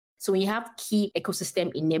So when you have key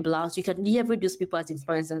ecosystem enablers, you can leverage those people as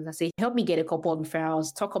influencers and say, help me get a couple of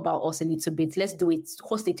referrals, talk about us a little bit. Let's do it.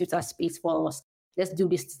 Host a Twitter space for us. Let's do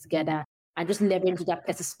this together. And just leverage that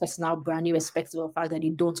person's personal brand, irrespective of the fact that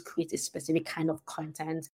you don't create a specific kind of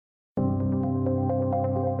content.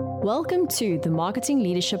 Welcome to the Marketing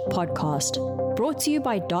Leadership Podcast, brought to you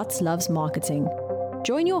by Dots Loves Marketing.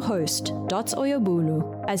 Join your host, Dots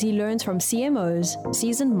Oyobulu, as he learns from CMOs,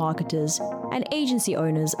 seasoned marketers, and agency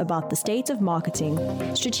owners about the state of marketing,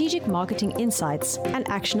 strategic marketing insights, and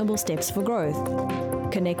actionable steps for growth.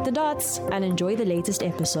 Connect the dots and enjoy the latest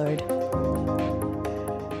episode.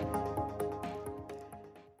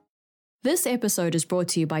 This episode is brought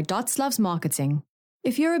to you by Dots Loves Marketing.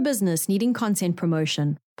 If you're a business needing content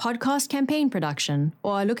promotion, podcast campaign production,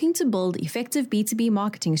 or are looking to build effective B2B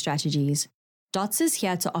marketing strategies, Dots is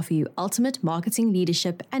here to offer you ultimate marketing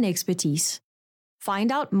leadership and expertise. Find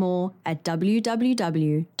out more at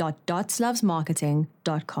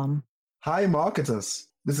www.dotslovesmarketing.com. Hi, marketers.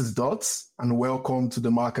 This is Dots, and welcome to the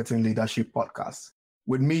Marketing Leadership Podcast.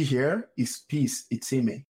 With me here is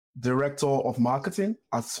Itimi, Director of Marketing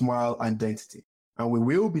at Smile Identity. And we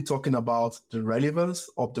will be talking about the relevance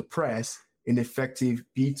of the press in effective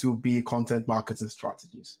B2B content marketing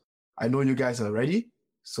strategies. I know you guys are ready,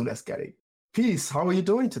 so let's get it. Peace, how are you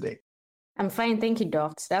doing today? I'm fine, thank you,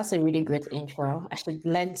 Docs. That's a really great intro. I should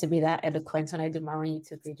learn to be that eloquent when I do my own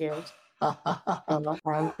YouTube videos.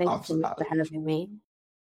 Thank you for having me.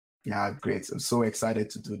 Yeah, great. I'm so excited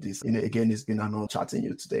to do this. Again, it's been an honor chatting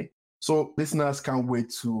you today. So listeners can't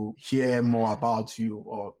wait to hear more about you,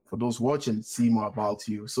 or for those watching, see more about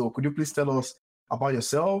you. So could you please tell us about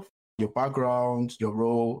yourself, your background, your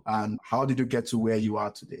role, and how did you get to where you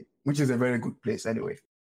are today? Which is a very good place anyway.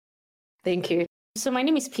 Thank you. So my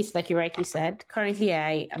name is Peace, like you rightly said. Currently,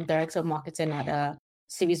 I am Director of Marketing at a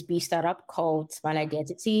Series B startup called Smile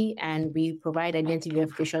Identity, and we provide identity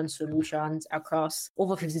verification solutions across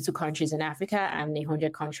over 52 countries in Africa and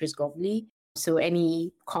 100 countries globally. So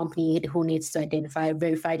any company who needs to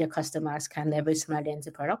verify their customers can leverage Smile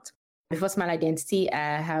Identity product. Before Smile Identity,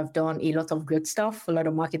 I have done a lot of great stuff, a lot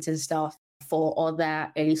of marketing stuff for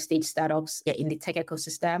other early stage startups in the tech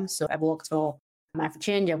ecosystem. So I've worked for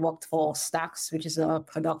Change. I've worked for Stacks, which is a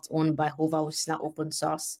product owned by Hova, which is now open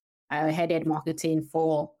source. I headed marketing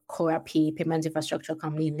for Korapi, payment infrastructure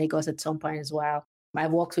company in Lagos at some point as well.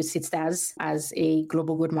 I've worked with Sisters as a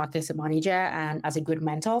global good marketing manager and as a good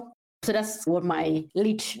mentor. So that's what my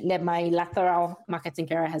lateral marketing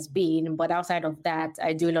career has been. But outside of that,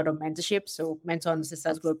 I do a lot of mentorship. So mentor on the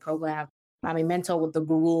Sisters Growth Program. I'm a mentor with the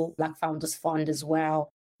Google Black Founders Fund as well.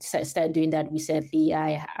 So I started doing that recently.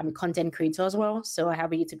 I'm a content creator as well. So I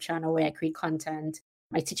have a YouTube channel where I create content.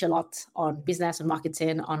 I teach a lot on business and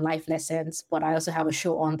marketing, on life lessons, but I also have a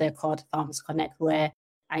show on there called Founders Connect, where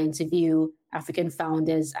I interview African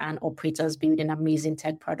founders and operators building amazing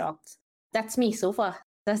tech products. That's me so far.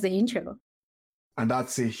 That's the intro. And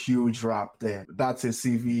that's a huge wrap there. That's a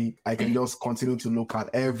CV I can just continue to look at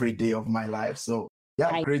every day of my life. So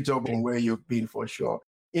yeah, great job on where you've been for sure.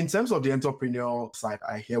 In terms of the entrepreneurial side,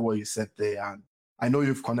 I hear what you said there, and I know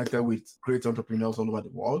you've connected with great entrepreneurs all over the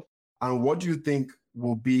world. And what do you think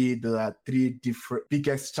will be the three different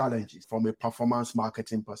biggest challenges from a performance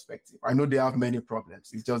marketing perspective? I know they have many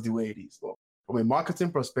problems. It's just the way it is. But from a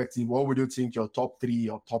marketing perspective, what would you think your top 3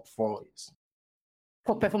 or top 4 is?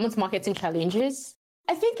 For performance marketing challenges,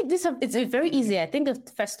 I think it's very easy. I think the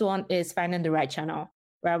first one is finding the right channel.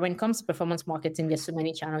 Right? When it comes to performance marketing, there's so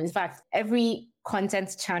many channels. In fact, every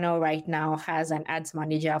content channel right now has an ads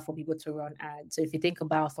manager for people to run ads. So if you think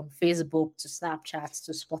about from Facebook to Snapchat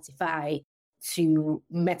to Spotify to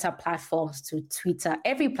Meta platforms to Twitter,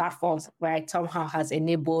 every platform, right, somehow has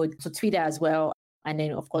enabled to Twitter as well. And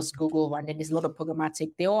then, of course, Google, and then there's a lot of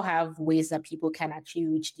programmatic. They all have ways that people can actually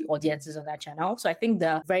reach the audiences on that channel. So I think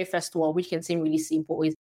the very first one, which can seem really simple,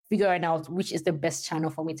 is figuring out which is the best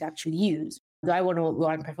channel for me to actually use. Do I want to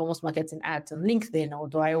run performance marketing ads on LinkedIn, or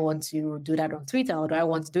do I want to do that on Twitter, or do I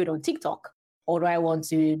want to do it on TikTok, or do I want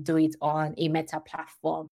to do it on a Meta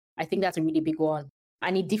platform? I think that's a really big one.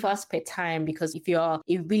 And it differs per time, because if you're a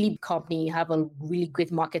really big company, you have a really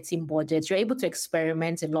great marketing budget, you're able to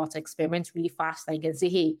experiment a lot, experiment really fast. And you can say,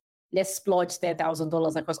 hey, let's splurge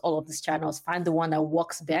 $10,000 across all of these channels, find the one that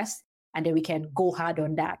works best, and then we can go hard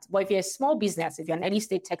on that. But if you're a small business, if you're an early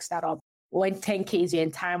stage tech startup, when 10K is your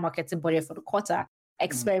entire marketing budget for the quarter,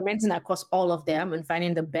 experimenting across all of them and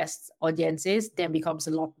finding the best audiences then becomes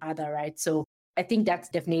a lot harder, right? So I think that's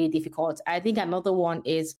definitely difficult. I think another one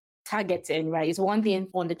is targeting, right? It's one thing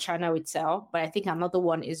on the channel itself, but I think another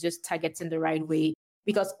one is just targeting the right way.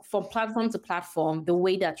 Because from platform to platform, the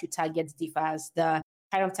way that you target differs. The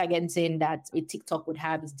kind of targeting that a TikTok would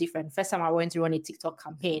have is different. First time I went to run a TikTok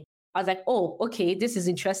campaign, I was like, oh, okay, this is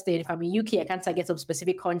interesting. If I'm in UK, I can target some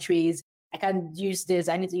specific countries. I can use this.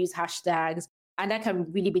 I need to use hashtags. And that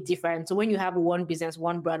can really be different. So when you have one business,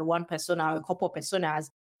 one brand, one persona, or a couple of personas,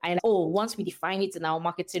 and once we define it in our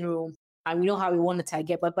marketing room and we know how we want to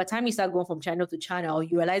target, but by the time you start going from channel to channel,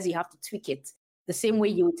 you realize you have to tweak it. The same way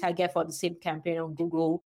you would target for the same campaign on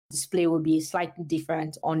Google display will be slightly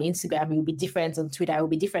different on Instagram. It will be different on Twitter. It will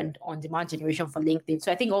be different on demand generation for LinkedIn.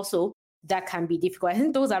 So I think also that can be difficult. I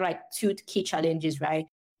think those are like two key challenges, right?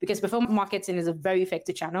 Because performance marketing is a very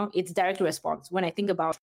effective channel. It's direct response. When I think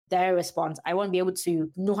about direct response, I want to be able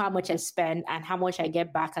to know how much I spend and how much I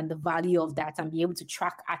get back and the value of that and be able to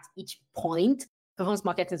track at each point. Performance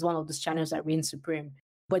marketing is one of those channels that reigns supreme.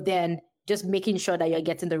 But then just making sure that you're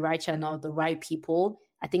getting the right channel, the right people,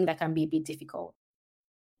 I think that can be a bit difficult.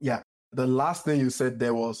 Yeah. The last thing you said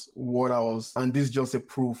there was and this is just a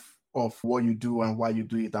proof of what you do and why you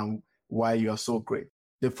do it and why you are so great.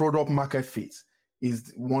 The product market fit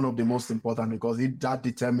is one of the most important because that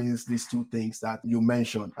determines these two things that you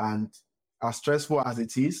mentioned. And as stressful as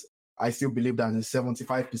it is, I still believe that it's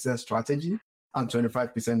 75% strategy and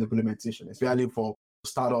 25% implementation, especially for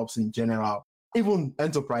startups in general, even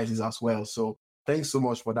enterprises as well. So thanks so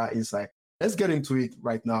much for that insight. Let's get into it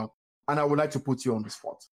right now. And I would like to put you on the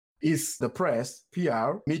spot. Is the press,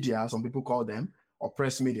 PR, media, some people call them, or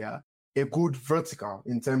press media, a good vertical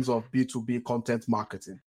in terms of B2B content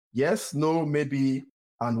marketing? Yes, no, maybe,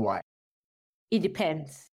 and why? It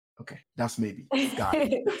depends. Okay, that's maybe. Got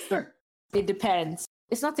it. It depends.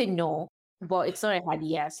 It's not a no, but it's not a hard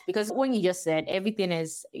yes. Because when you just said everything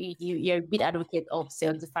is, you're a bit advocate of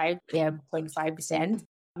 75.5%.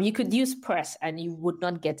 You could use press and you would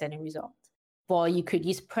not get any result. But you could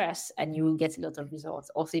use press and you will get a lot of results,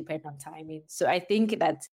 also depending on timing. So I think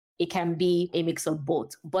that it can be a mix of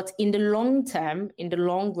both. But in the long term, in the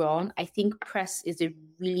long run, I think press is a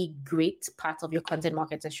really great part of your content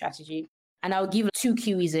marketing strategy. And I'll give 2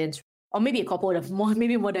 key reasons, or maybe a couple of more,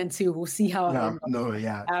 maybe more than 2. We'll see how.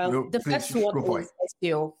 The first one is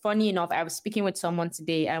SEO. Funny enough, I was speaking with someone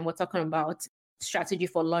today and we're talking about strategy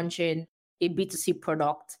for launching a B2C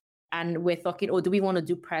product. And we're talking, do we want to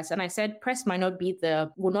do press? And I said, press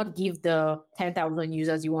will not give the 10,000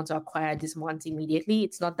 users you want to acquire this month immediately.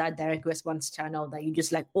 It's not that direct response channel that you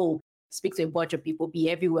just speak to a bunch of people, be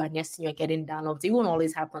everywhere, next thing you're getting downloads. It won't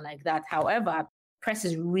always happen like that. However, press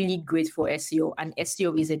is really great for SEO, and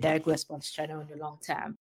SEO is a direct response channel in the long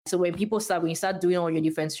term. So when you start doing all your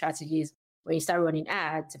different strategies, when you start running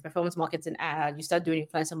ads, performance marketing ads, you start doing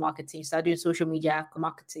influencer marketing, you start doing social media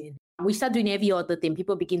marketing, we start doing every other thing,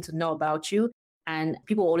 people begin to know about you, and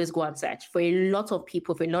people always go and search. For a lot of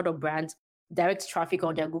people, for a lot of brands, direct traffic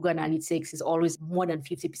on their Google Analytics is always more than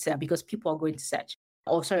 50% because people are going to search.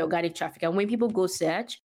 Organic traffic. And when people go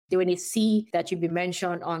search, when they see that you've been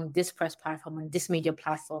mentioned on this press platform, on this media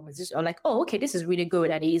platform, are like, oh, okay, this is really good,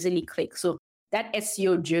 and they easily click. So that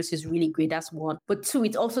SEO juice is really great. That's one. But 2,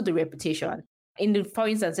 it's also the reputation. For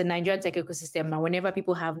instance, in the Nigerian tech ecosystem, now whenever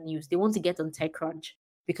people have news, they want to get on TechCrunch,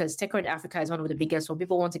 because TechCrunch Africa is one of the biggest. So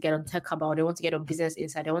people want to get on Tech About, they want to get on Business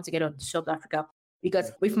Insight, they want to get on Shop Africa.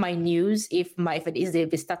 Because with my news, if it is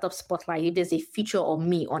the startup spotlight, if there's a feature of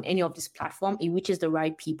me on any of this platform, it reaches the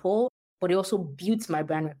right people, but it also builds my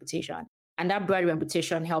brand reputation. And that brand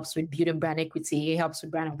reputation helps with building brand equity, it helps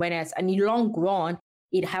with brand awareness, and in the long run,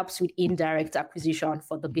 it helps with indirect acquisition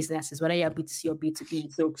for the businesses, whether you're B2C or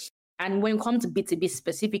B2B. So, and when it comes to B2B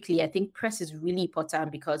specifically, I think press is really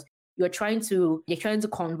important because you're trying to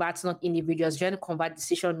convert not individuals, you're trying to convert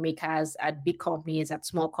decision makers at big companies, at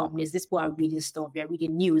small companies. These people are reading stuff, they're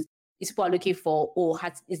reading news. These people are looking for,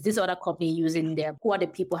 is this other company using them? Who are the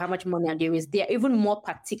people? How much money are they raising? They're even more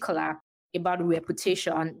particular about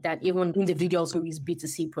reputation than even individuals who use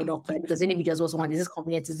B2C product, right? Because individuals also want, is this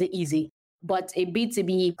convenient? Is it easy? But a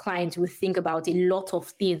B2B client will think about a lot of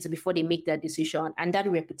things before they make that decision. And that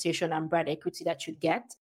reputation and brand equity that you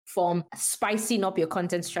get from spicing up your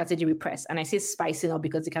content strategy with press. And I say spicing up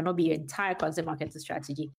because it cannot be your entire content marketing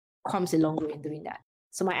strategy, comes a long way in doing that.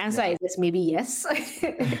 So my answer is maybe yes.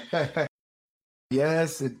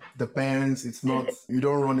 Yes, it depends. It's not, you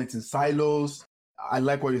don't run it in silos. I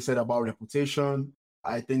like what you said about reputation.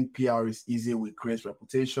 I think PR is easy with great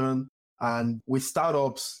reputation. And with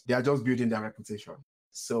startups, they are just building their reputation.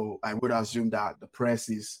 So I would assume that the press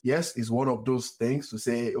is one of those things to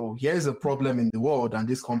say, oh, here's a problem in the world and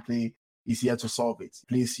this company is here to solve it.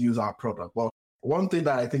 Please use our product. But one thing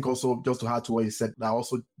that I think also, just to add to what you said, that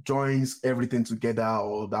also joins everything together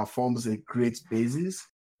or that forms a great basis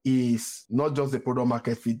is not just the product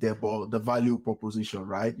market fit there, but the value proposition,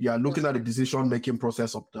 right? You are looking at the decision-making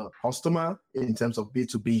process of the customer in terms of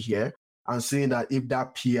B2B here and seeing that if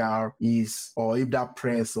that PR is, or if that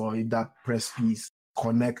press piece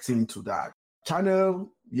connecting to that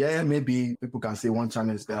channel, yeah, maybe people can say one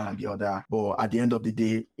channel is better than the other, but at the end of the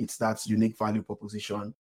day, it's that unique value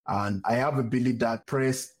proposition. And I have a belief that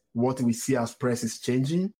press, what we see as press is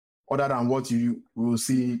changing, other than what you will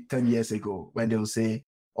see 10 years ago when they will say,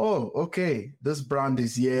 oh, okay, this brand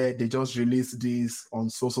is here. They just released this on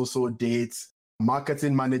so dates.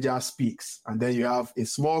 Marketing manager speaks. And then you have a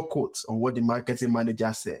small quote on what the marketing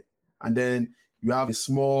manager said. And then you have a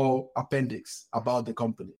small appendix about the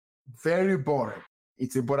company. Very boring.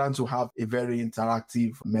 It's important to have a very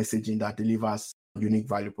interactive messaging that delivers unique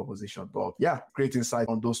value proposition. But yeah, great insight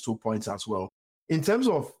on those 2 points as well. In terms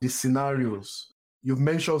of the scenarios, you've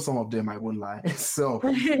mentioned some of them, I won't lie. So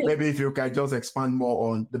maybe if you can just expand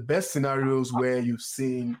more on the best scenarios where you've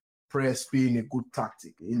seen press being a good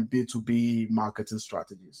tactic in B2B marketing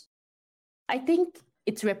strategies. I think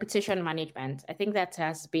it's reputation management. I think that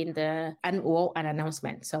has been an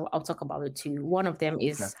announcement. So I'll talk about it too. One of them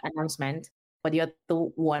is announcement, but the other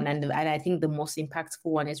one, and I think the most impactful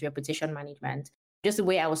one is reputation management. Just the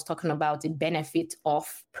way I was talking about the benefit of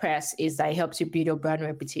press is that it helps you build your brand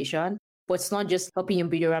reputation. But it's not just helping you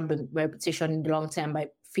build your brand reputation in the long term by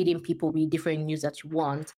feeding people with different news that you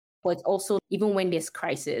want, but also even when there's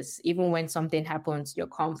crisis, even when something happens to your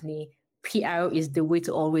company, PR is the way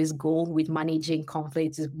to always go with managing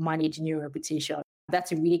conflicts, managing your reputation.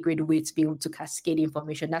 That's a really great way to be able to cascade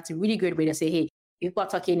information. That's a really great way to say, hey, if people are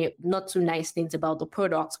talking not too nice things about the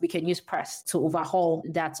products, we can use press to overhaul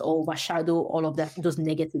that or overshadow all of that, those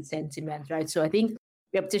negative sentiments, right? So I think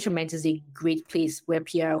reputation management is a great place where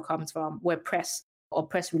PR comes from, where press or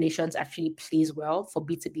press relations actually plays well for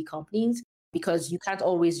B2B companies, because you can't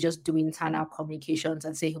always just do internal communications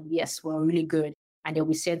and say, oh, yes, we're really good, and they'll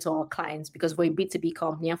be sent to our clients. Because for a B2B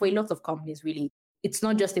company, and for a lot of companies really, it's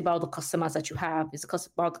not just about the customers that you have, it's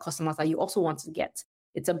about the customers that you also want to get.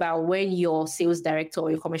 It's about when your sales director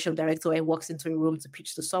or your commercial director walks into a room to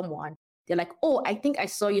pitch to someone, they're like, oh, I think I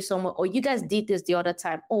saw you somewhere. Or you guys did this the other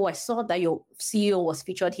time. Oh, I saw that your CEO was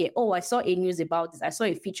featured here. Oh, I saw a news about this. I saw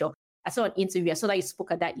a feature. I saw an interview. I saw that you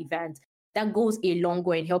spoke at that event. That goes a long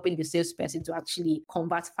way in helping the salesperson to actually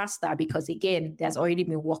convert faster because, again, there's already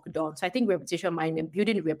been work done. So I think reputation management,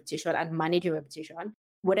 building reputation and managing reputation,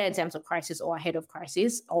 whether in terms of crisis or ahead of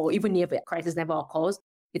crisis, or even if a crisis never occurs,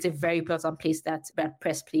 it's a very important place that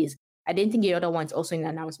press plays. I didn't think the other one's also in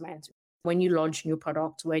announcement. When you launch new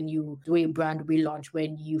product, when you do a brand relaunch,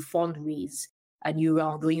 when you fundraise a new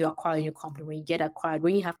round, when you acquire a new company, when you get acquired,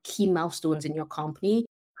 when you have key milestones in your company,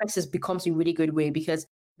 press becomes a really good way, because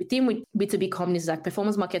the thing with B2B companies is that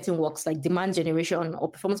performance marketing works, like demand generation or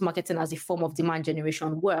performance marketing as a form of demand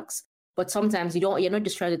generation works. But sometimes you're not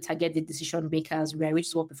just trying to target the decision makers, which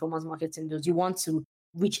is what performance marketing does. You want to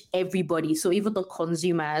reach everybody. So even the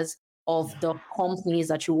consumers of the companies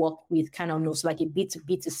that you work with kind of know. So like a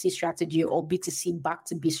B2B2C strategy or B2C back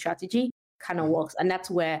to B strategy kind of works. And that's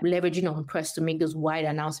where leveraging on press to make those wide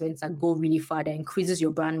announcements that go really far, that increases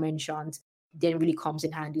your brand mentions, then really comes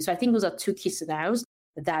in handy. So I think those are two key scenarios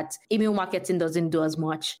that email marketing doesn't do as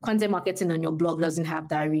much. Content marketing on your blog doesn't have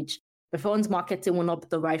that reach. Performance marketing will not be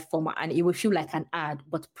the right format and it will feel like an ad,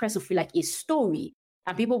 but press will feel like a story.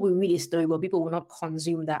 And people will read a story, but people will not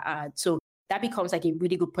consume that ad. So that becomes like a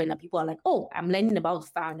really good point that people are like, oh, I'm learning about the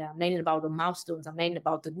founder. I'm learning about the milestones. I'm learning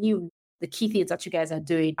about the key things that you guys are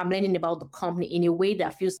doing. I'm learning about the company in a way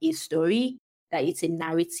that feels a story, that it's a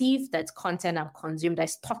narrative, that's content I'm consuming,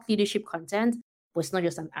 that's thought leadership content, but it's not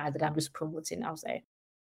just an ad that I'm just promoting outside.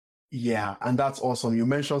 Yeah, and that's awesome. You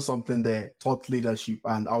mentioned something there, thought leadership,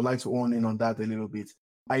 and I would like to own in on that a little bit.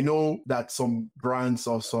 I know that some brands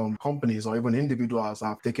or some companies or even individuals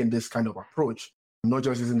have taken this kind of approach, not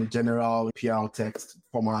just using the general PR text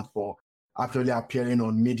format, but actually appearing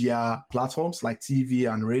on media platforms like TV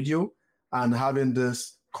and radio and having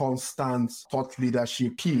this constant thought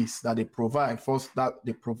leadership piece that they provide. First, that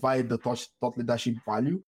they provide the thought leadership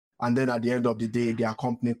value, and then at the end of the day, their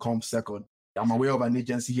company comes second. I'm aware of an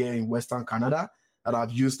agency here in Western Canada that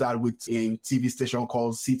I've used that with a TV station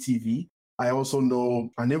called CTV. I also know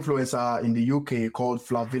an influencer in the UK called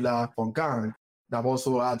Flavilla Fongang that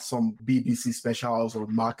also had some BBC specials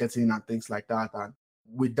on marketing and things like that. And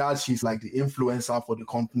with that, she's like the influencer for the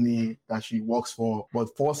company that she works for. But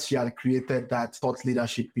first, she had created that thought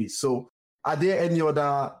leadership piece. So are there any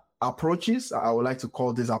other approaches? I would like to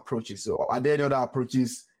call these approaches. So are there any other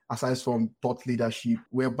approaches aside from thought leadership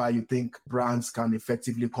whereby you think brands can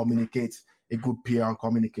effectively communicate a good PR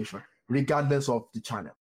communication, regardless of the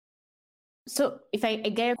channel? So if I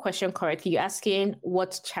get your question correctly, you're asking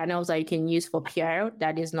what channels that you can use for PR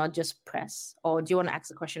that is not just press, or do you want to ask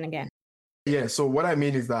the question again? Yeah, so what I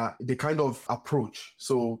mean is that the kind of approach.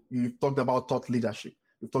 So you've talked about thought leadership,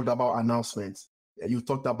 you've talked about announcements, you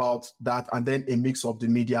talked about that, and then a mix of the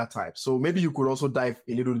media types. So maybe you could also dive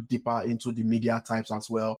a little deeper into the media types as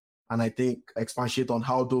well. And I think expatiate on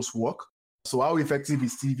how those work. So how effective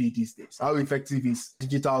is TV these days? How effective is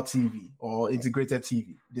digital TV or integrated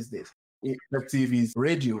TV these days? Effective is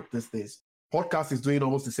radio these days. Podcast is doing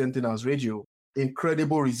almost the same thing as radio.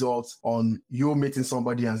 Incredible results on you meeting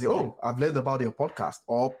somebody and say, oh, I've learned about your podcast,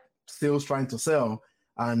 or sales trying to sell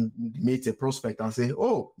and meet a prospect and say,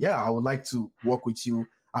 oh, yeah, I would like to work with you.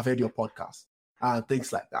 I've heard your podcast and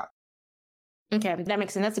things like that. Okay, that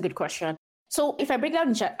makes sense. That's a good question. So if I break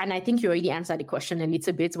down, and I think you already answered the question a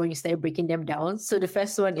little bit when you start breaking them down. So the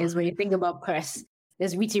first one is when you think about press,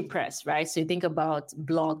 there's written press, right? So you think about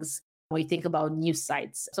blogs, or you think about news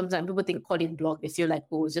sites. Sometimes people call it blog. They feel like,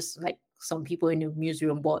 oh, it's just like some people in the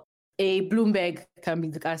newsroom. But a Bloomberg can be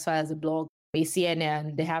classified as a blog. A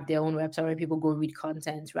CNN, they have their own website where people go read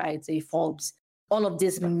content, right? Say Forbes. All of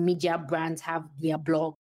these media brands have their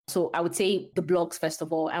blog. So I would say the blogs, first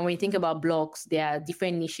of all. And when you think about blogs, there are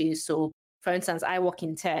different niches. So for instance, I work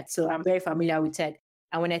in tech, so I'm very familiar with tech.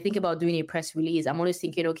 And when I think about doing a press release, I'm always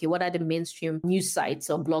thinking, okay, what are the mainstream news sites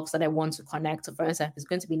or blogs that I want to connect? So for instance, if it's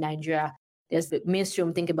going to be Nigeria, there's the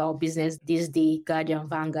mainstream, think about business, This Day, Guardian,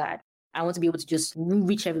 Vanguard. I want to be able to just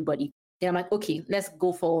reach everybody. Then I'm like, okay, let's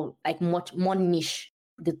go for like much more niche,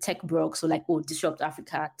 the tech blogs. So like, Disrupt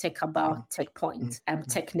Africa, Tech About, Tech Point,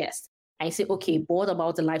 Tech Nest. And I say, okay, but what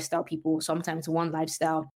about the lifestyle people? Sometimes one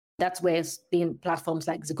lifestyle. That's where platforms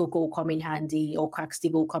like Zikoko will come in handy, or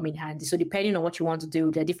Crackstable will come in handy. So depending on what you want to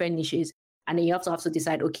do, there are different niches. And then you have to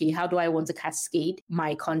decide, okay, how do I want to cascade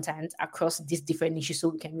my content across these different niches so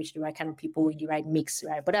we can reach the right kind of people in the right mix,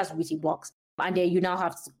 right? But that's written blogs. And then you now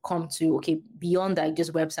have to come to, okay, beyond that,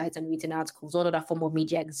 just websites and written articles, what other form of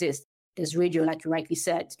media exists? There's radio, like you rightly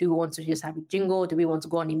said. Do we want to just have a jingle? Do we want to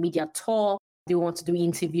go on a media tour? Do we want to do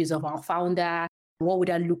interviews of our founder? What would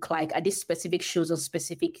that look like? Are these specific shows or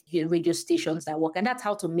specific radio stations that work? And that's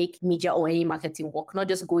how to make media or any marketing work, not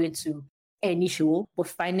just going to any show, but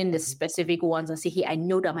finding the specific ones and say, hey, I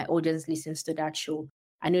know that my audience listens to that show.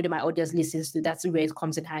 I know that my audience listens to that's where it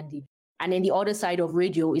comes in handy. And then the other side of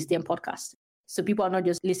radio is then podcast. So people are not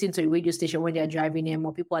just listening to a radio station when they're driving in,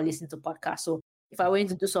 or people are listening to podcasts. So if I went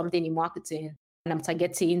to do something in marketing and I'm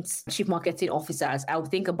targeting chief marketing officers, I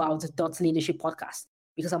would think about the Dot Leadership podcast.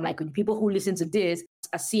 Because I'm like, the people who listen to this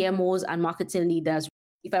are CMOs and marketing leaders.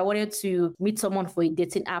 If I wanted to meet someone for a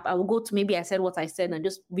dating app, I would go to maybe I said what I said and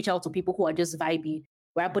just reach out to people who are just vibing,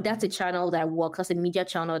 right? But that's a channel that works. That's a media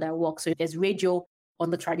channel that works. So there's radio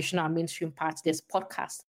on the traditional mainstream part. There's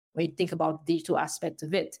podcast when you think about the digital aspect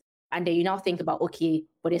of it. And then you now think about, okay,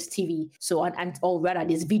 but there's TV. So, or rather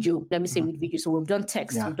there's video. Let me say with video. So we've done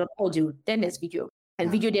text, we've done audio, then there's video.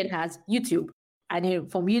 And video then has YouTube. And then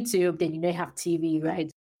from YouTube, then you have TV,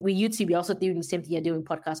 right? With YouTube, you're also doing the same thing you're doing with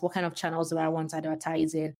podcasts. What kind of channels do I want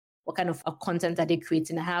advertising? What kind of content are they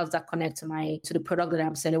creating? How does that connect to the product that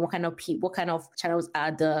I'm selling? What kind of channels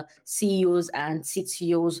are the CEOs and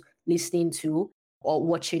CTOs listening to or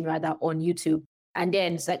watching rather on YouTube? And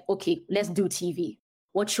then it's like, okay, let's do TV.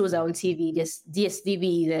 What shows are on TV? There's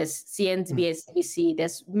DSTV, there's CNBC,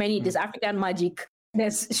 there's African Magic,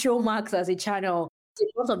 there's Showmax as a channel.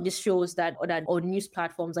 Lots of these shows that on news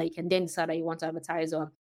platforms that you can then decide that you want to advertise on.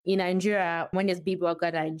 In Nigeria, when there's Big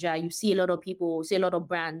Brother Nigeria, you see a lot of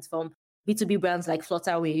brands, from B2B brands like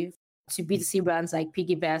Flutterwave to B2C brands like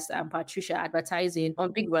Piggyvest and Patricia advertising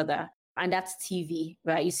on Big Brother. And that's TV,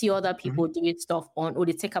 right? You see other people doing stuff on, or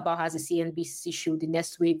the Tech About has a CNBC show, The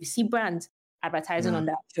Next Wave. You see brands advertising on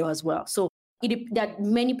that show as well. So there are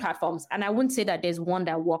many platforms. And I wouldn't say that there's one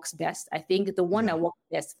that works best. I think the one that works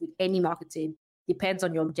best with any marketing depends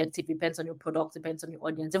on your objective, depends on your product, depends on your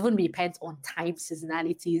audience. It even depends on time,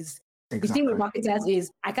 seasonalities. Exactly. The thing with marketers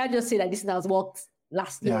is I can't just say that this has worked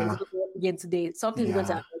last year, it's going to work again today. Something's going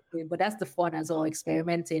to happen, but that's the fun as well,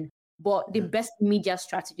 experimenting. But the best media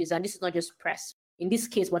strategies, and this is not just press. In this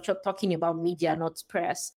case, we're talking about media, not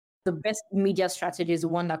press. The best media strategy is the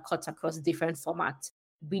one that cuts across different formats: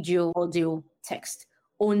 video, audio, text,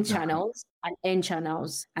 own channels and end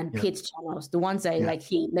channels and paid channels. The ones that are like,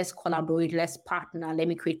 hey, let's collaborate, let's partner, let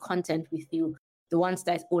me create content with you. The ones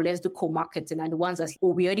that, let's do co-marketing. And the ones that,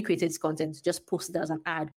 we already created this content, just post it as an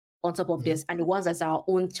ad on top of this. And the ones that's our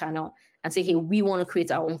own channel and say, hey, we want to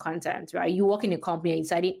create our own content, right? You work in a company and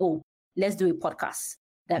deciding, let's do a podcast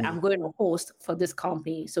that I'm going to host for this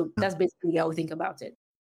company. So that's basically how we think about it.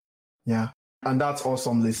 Yeah. And that's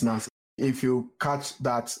awesome, listeners. If you catch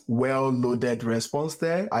that well-loaded response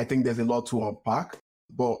there, I think there's a lot to unpack.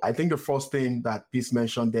 But I think the first thing that Peace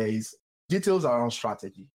mentioned there is details around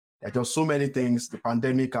strategy. There are just so many things. The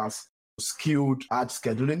pandemic has skewed ad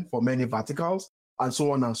scheduling for many verticals and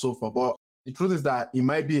so on and so forth. But the truth is that it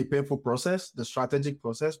might be a painful process, the strategic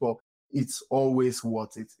process, but it's always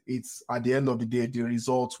worth it. It's at the end of the day, the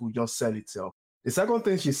results will just sell itself. The second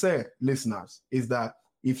thing she said, listeners, is that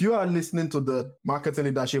if you are listening to the Marketing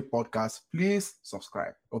Leadership Podcast, please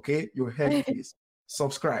subscribe, okay? You heard it, please.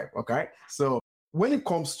 Subscribe, okay? So when it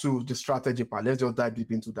comes to the strategy part, let's just dive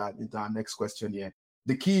deep into our next question here.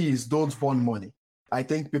 The key is don't burn money. I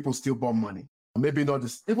think people still burn money. Maybe not,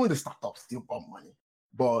 even the startups still burn money.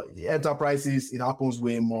 But the enterprises, it happens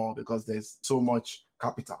way more because there's so much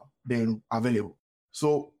capital being available.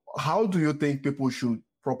 So how do you think people should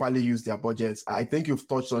properly use their budgets? I think you've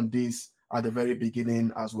touched on this at the very beginning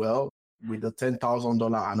as well with the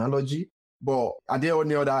 $10,000 analogy. But are there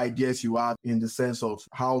any other ideas you have in the sense of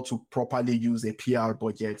how to properly use a PR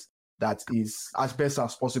budget that is as best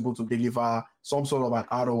as possible to deliver some sort of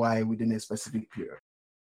an ROI within a specific period?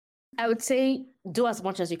 I would say do as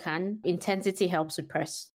much as you can. Intensity helps with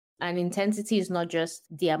press. And intensity is not just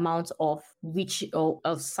the amount of reach or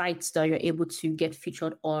of sites that you're able to get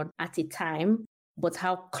featured on at a time, but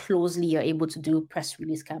how closely you're able to do press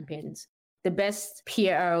release campaigns. The best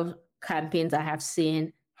PR campaigns I have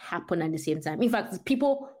seen happen at the same time. In fact,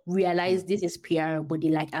 people realize this is PR, but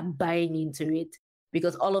they are buying into it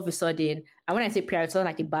because all of a sudden, and when I say PR, it's not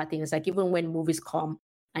like a bad thing. It's like even when movies come,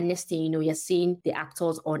 and next thing you know, you're seeing the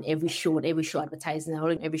actors on every show advertising,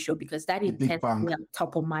 on every show because that intensity is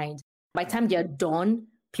top of mind. By the time they're done,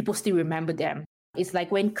 people still remember them. It's like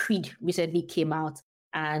when Creed recently came out,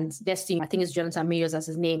 and next thing, I think it's Jonathan Mayers as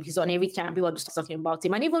his name. He's on every time. People are just talking about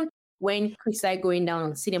him, and even when Creed started going down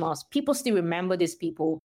on cinemas, people still remember these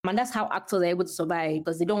people. And that's how actors are able to survive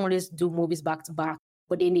because they don't always do movies back to back.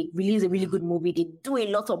 But then they release a really good movie. They do a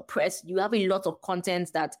lot of press. You have a lot of content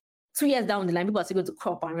that 2 years down the line, people are still going to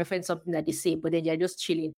crop and reference something that they say, but then they're just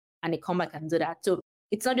chilling and they come back and do that. So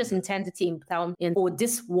it's not just intensity in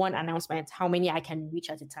this one announcement, how many I can reach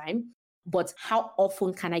at a time, but how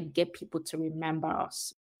often can I get people to remember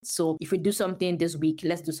us? So if we do something this week,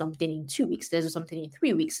 let's do something in 2 weeks. Let's do something in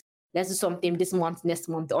 3 weeks. Let's do something this month, next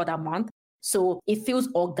month, the other month. So it feels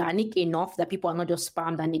organic enough that people are not just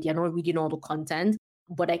spammed and they're not reading all the content,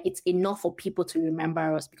 but it's enough for people to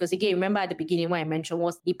remember us. Because again, remember at the beginning what I mentioned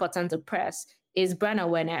was the importance of press is brand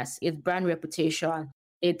awareness, it's brand reputation,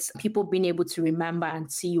 it's people being able to remember and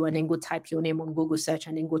see you and then go type your name on Google search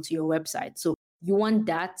and then go to your website. So you want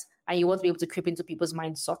that and you want to be able to creep into people's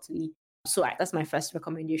minds subtly. So that's my first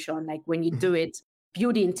recommendation. Like when you do it,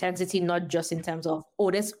 build the intensity, not just in terms of,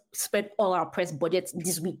 let's spend all our press budgets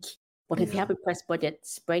this week. But if you have a press budget,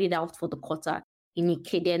 spread it out for the quarter in a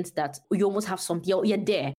cadence that you almost have something, you're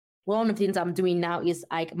there. One of the things I'm doing now is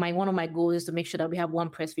one of my goals is to make sure that we have one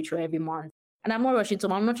press feature every month. And I'm not rushing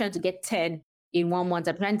to, I'm not trying to get 10 in 1 month.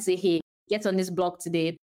 I'm trying to say, hey, get on this blog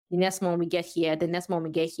today. The next month we get here. The next month we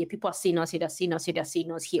get here. People are seeing us here. They're seeing us here. They're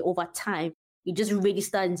seeing us here. Over time, it just really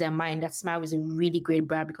starts in their mind that Smile is a really great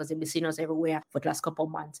brand because they've been seeing us everywhere for the last couple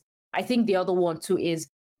of months. I think the other one too is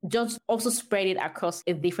just also spread it across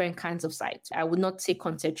different kinds of sites. I would not say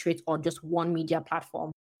concentrate on just one media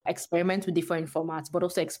platform. Experiment with different formats, but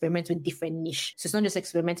also experiment with different niche. So it's not just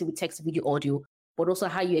experimenting with text, video, audio, but also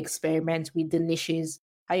how you experiment with the niches,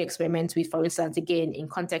 how you experiment with, for instance, again, in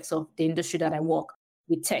context of the industry that I work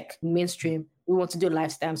with tech, mainstream, we want to do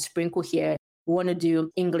lifestyle, sprinkle here. We want to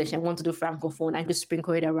do English and want to do Francophone and just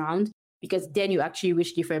sprinkle it around because then you actually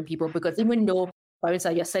reach different people. Because even though, for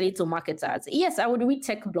instance, you're selling to marketers, yes, I would read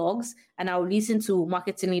tech blogs and I would listen to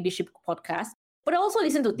marketing leadership podcasts, but I also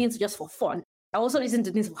listen to things just for fun. I also listen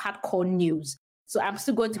to things for hardcore news. So I'm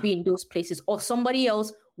still going to be in those places. Or somebody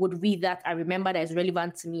else would read that and remember that it's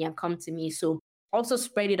relevant to me and come to me. So also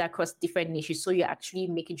spread it across different niches. So you're actually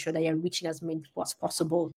making sure that you're reaching as many people as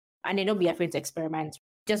possible. And then don't be afraid to experiment.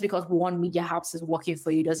 Just because one media house is working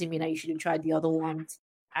for you doesn't mean that you shouldn't try the other ones.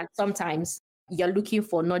 And sometimes you're looking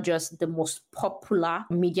for not just the most popular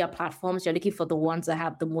media platforms, you're looking for the ones that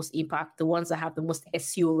have the most impact, the ones that have the most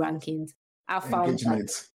SEO rankings. I found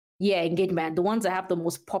engagement. Engagement. The ones that have the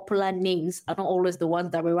most popular names are not always the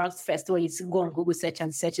ones that were ranked first when you go on Google search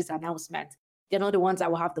and search this announcement. They're not the ones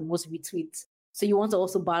that will have the most retweets. So you want to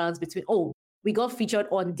also balance between, we got featured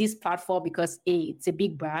on this platform because it's a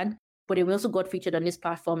big brand, but we also got featured on this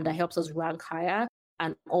platform that helps us rank higher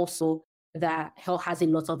and also that has a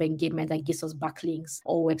lot of engagement that gives us backlinks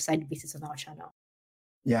or website visits on our channel.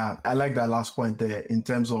 Yeah, I like that last point there in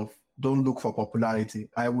terms of don't look for popularity.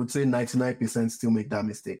 I would say 99% still make that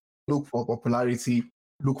mistake. look for popularity,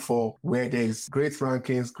 look for where there's great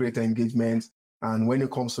rankings, great engagement. And when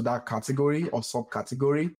it comes to that category or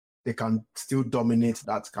subcategory, they can still dominate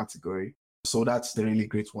that category. So that's the really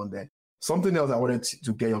great one there. Something else I wanted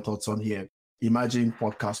to get your thoughts on here. Imagine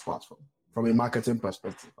podcast platform from a marketing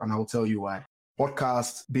perspective. And I'll tell you why.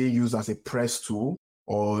 Podcast being used as a press tool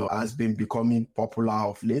or has been becoming popular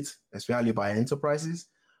of late, especially by enterprises,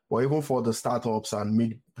 or even for the startups and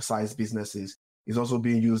mid-sized businesses, is also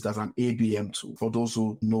being used as an ABM tool for those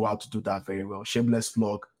who know how to do that very well. Shameless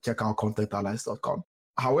plug, check out contentalliance.com.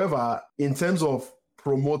 However, in terms of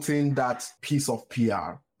promoting that piece of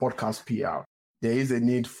PR, podcast PR, there is a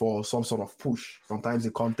need for some sort of push. Sometimes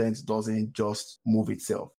the content doesn't just move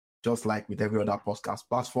itself. Just like with every other podcast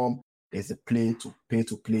platform, there's a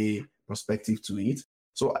pay-to-play perspective to it.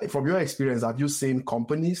 So from your experience, have you seen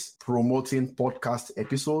companies promoting podcast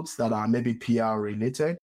episodes that are maybe PR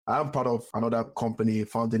related? I'm part of another company,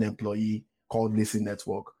 founding employee called Listen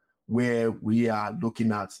Network, where we are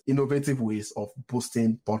looking at innovative ways of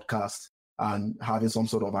boosting podcasts and having some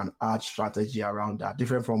sort of an ad strategy around that,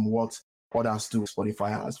 different from what others do, Spotify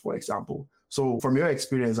has, for example. So from your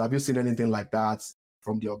experience, have you seen anything like that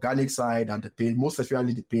from the organic side and the paid, most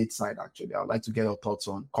especially the paid side, actually? I'd like to get your thoughts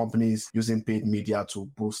on companies using paid media to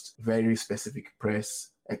boost very specific press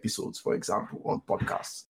episodes, for example, on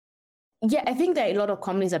podcasts. Yeah, I think that a lot of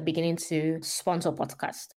companies are beginning to sponsor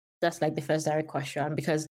podcasts. That's like the first direct question,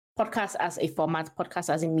 because podcast as a format,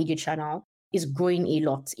 podcast as a media channel is growing a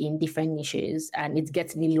lot in different niches and it's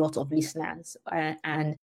getting a lot of listeners.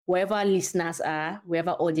 And wherever listeners are,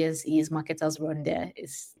 wherever audience is, marketers run there.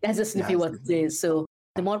 That's just simply what it is. So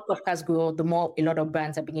the more podcasts grow, the more a lot of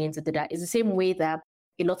brands are beginning to do that. It's the same way that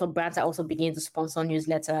a lot of brands are also beginning to sponsor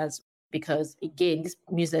newsletters, because again, this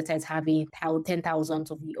newsletter is having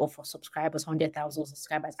 10,000 of subscribers, 100,000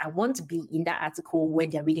 subscribers. I want to be in that article when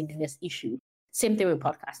they're reading the next issue. Same thing with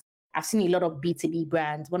podcasts. I've seen a lot of B2B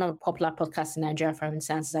brands. One of the popular podcasts in Nigeria, for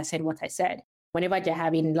instance, I said what I said. Whenever they're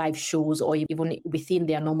having live shows or even within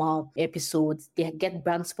their normal episodes, they get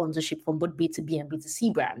brand sponsorship from both B2B and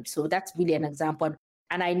B2C brands. So that's really an example.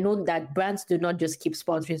 And I know that brands do not just keep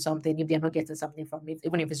sponsoring something if they're not getting something from it,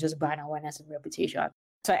 even if it's just brand awareness and reputation.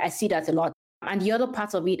 So I see that a lot. And the other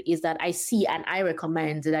part of it is that I see and I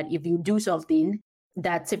recommend that if you do something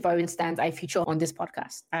that, say, for instance, I feature on this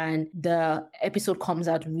podcast and the episode comes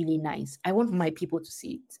out really nice, I want my people to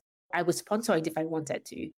see it. I would sponsor it if I wanted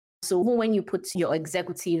to. So when you put your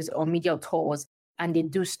executives on media tours and they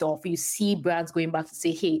do stuff, you see brands going back to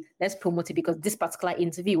say, hey, let's promote it because this particular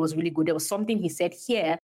interview was really good. There was something he said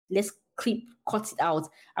here. Let's cut it out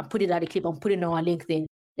and put it at the clip and put it on our LinkedIn.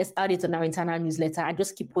 Let's add it on our internal newsletter and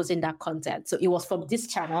just keep posting that content. So it was from this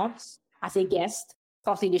channel as a guest,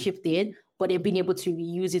 thought leadership did, but they've been able to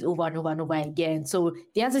reuse it over and over and over again. So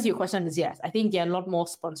the answer to your question is yes. I think there are a lot more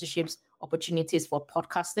sponsorships opportunities for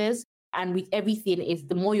podcasters. And with everything, is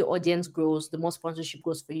the more your audience grows, the more sponsorship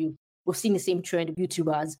grows for you. We've seen the same trend with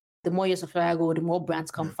YouTubers. The more your subscribers go, the more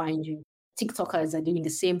brands come find you. TikTokers are doing the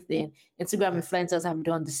same thing. Instagram influencers have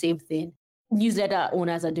done the same thing. Newsletter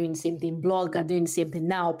owners are doing the same thing. Blog are doing the same thing.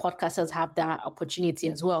 Now podcasters have that opportunity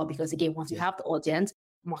as well, because again, once you have the audience,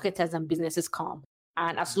 marketers and businesses come.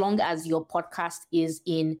 And as long as your podcast is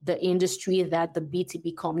in the industry that the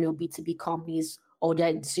B2B company or B2B companies or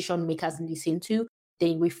their decision makers listen to,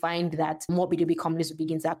 then we find that more B2B companies will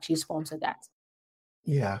begin to actually sponsor that.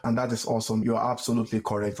 Yeah, and that is awesome. You're absolutely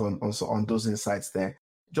correct on those insights there.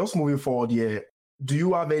 Just moving forward here, do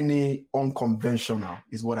you have any unconventional,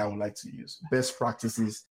 is what I would like to use, best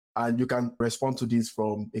practices? And you can respond to this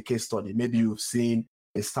from a case study. Maybe you've seen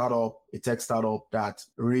a startup, a tech startup that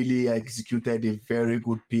really executed a very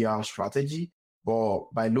good PR strategy.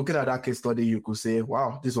 But by looking at that case study, you could say,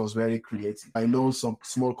 wow, this was very creative. I know some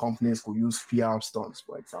small companies could use PR stunts,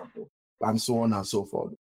 for example, and so on and so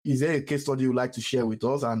forth. Is there a case study you'd like to share with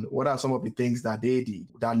us? And what are some of the things that they did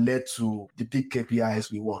that led to the big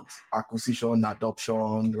KPIs we want? Acquisition,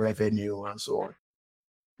 adoption, revenue, and so on.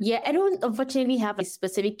 Yeah, I don't unfortunately have a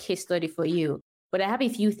specific case study for you, but I have a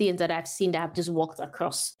few things that I've seen that have just worked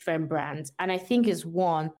across different brands. And I think is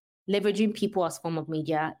one, leveraging people as form of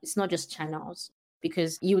media. It's not just channels,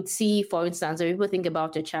 because you would see, for instance, if people think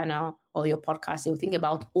about your channel or your podcast, they will think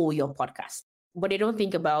about your podcast. But they don't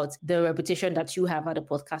think about the reputation that you have at a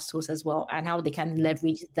podcast host as well and how they can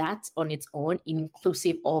leverage that on its own,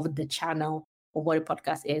 inclusive of the channel or what a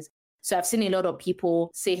podcast is. So I've seen a lot of people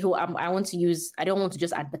say, I don't want to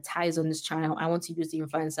just advertise on this channel. I want to use the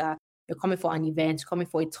influencer. You're coming for an event, coming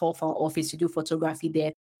for a tour for our office to do photography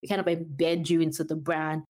there. We kind of embed you into the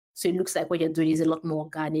brand. So it looks like what you're doing is a lot more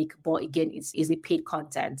organic, but again, it's a paid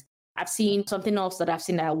content. I've seen something else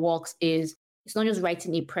that works is it's not just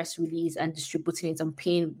writing a press release and distributing it and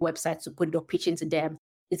paying websites to put it or pitching to them.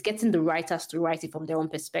 It's getting the writers to write it from their own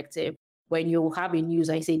perspective. When you have a news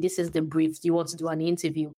and you say, this is the brief, do you want to do an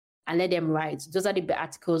interview? And let them write. Those are the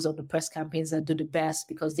articles of the press campaigns that do the best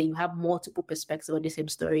because then you have multiple perspectives on the same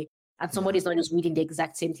story. And somebody's not just reading the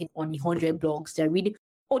exact same thing on 100 blogs. They're reading,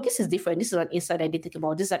 oh, this is different. This is an insight I didn't think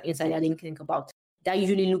about. This is an insight I didn't think about. That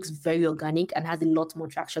usually looks very organic and has a lot more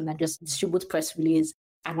traction than just distribute press release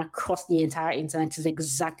and across the entire internet is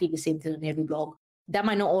exactly the same thing on every blog. That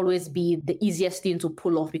might not always be the easiest thing to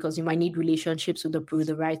pull off because you might need relationships with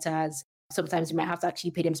the writers. Sometimes you might have to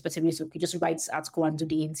actually pay them specifically so you can just write this article and do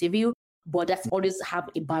the interview. But that's always have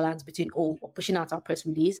a balance between, we're pushing out our press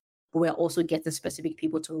release, but we're also getting specific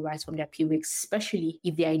people to write from their POV, especially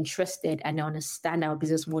if they're interested and they understand our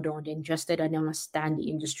business model and they're interested and they understand the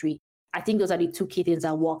industry. I think those are the two key things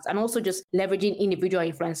that worked. And also just leveraging individual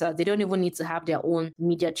influencers. They don't even need to have their own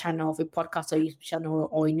media channel, a podcast or YouTube channel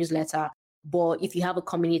or a newsletter. But if you have a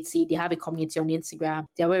community, they have a community on Instagram,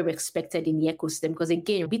 they're very respected in the ecosystem. Because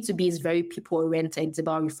again, B2B is very people-oriented. It's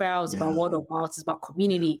about referrals, it's about word of mouth, it's about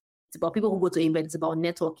community, it's about people who go to events, it's about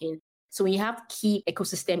networking. So when you have key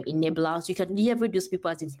ecosystem enablers, you can leverage those people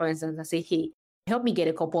as influencers and say, hey, help me get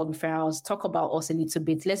a couple of referrals, talk about us a little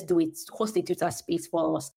bit, let's do it, host a Twitter space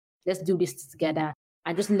for us, let's do this together.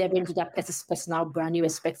 And just leverage that person's personal brand,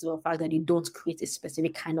 irrespective of the fact that they don't create a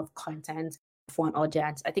specific kind of content for an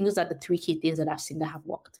audience. I think those are the three key things that I've seen that have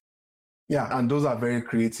worked. Yeah, and those are very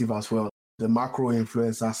creative as well. The macro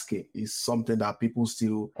influencer scale is something that people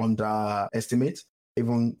still underestimate,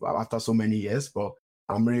 even after so many years. But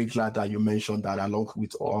I'm really glad that you mentioned that along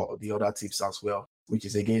with all the other tips as well, which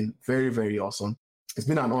is, again, very, very awesome. It's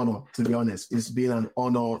been an honor, to be honest. It's been an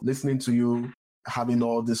honor listening to you, having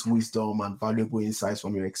all this wisdom and valuable insights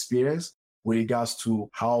from your experience with regards to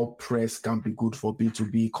how press can be good for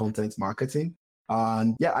B2B content marketing.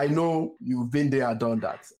 And yeah, I know you've been there and done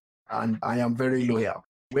that, and I am very loyal.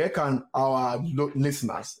 Where can our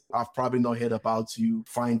listeners have probably not heard about you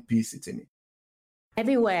find peace, Itimi?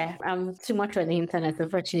 Everywhere. I'm too much on the internet,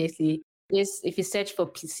 unfortunately. If you search for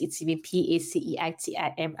Peace Itimi,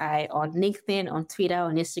 PACEITIMI on LinkedIn, on Twitter,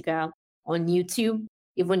 on Instagram, on YouTube,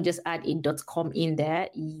 even just add a .com in there,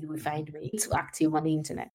 you will find me. It's active on the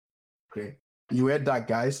internet. Great. You heard that,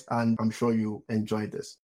 guys, and I'm sure you enjoyed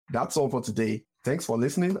this. That's all for today. Thanks for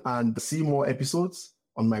listening, and see more episodes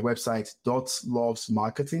on my website,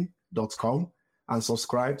 lovesmarketing.com, and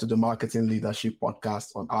subscribe to the Marketing Leadership Podcast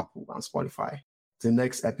on Apple and Spotify. Till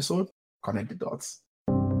next episode, connect the dots.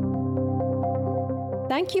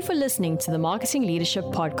 Thank you for listening to the Marketing Leadership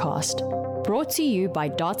Podcast, brought to you by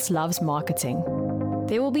Dots Loves Marketing.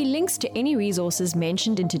 There will be links to any resources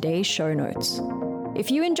mentioned in today's show notes. If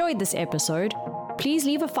you enjoyed this episode, please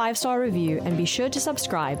leave a 5-star review and be sure to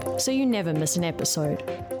subscribe so you never miss an episode.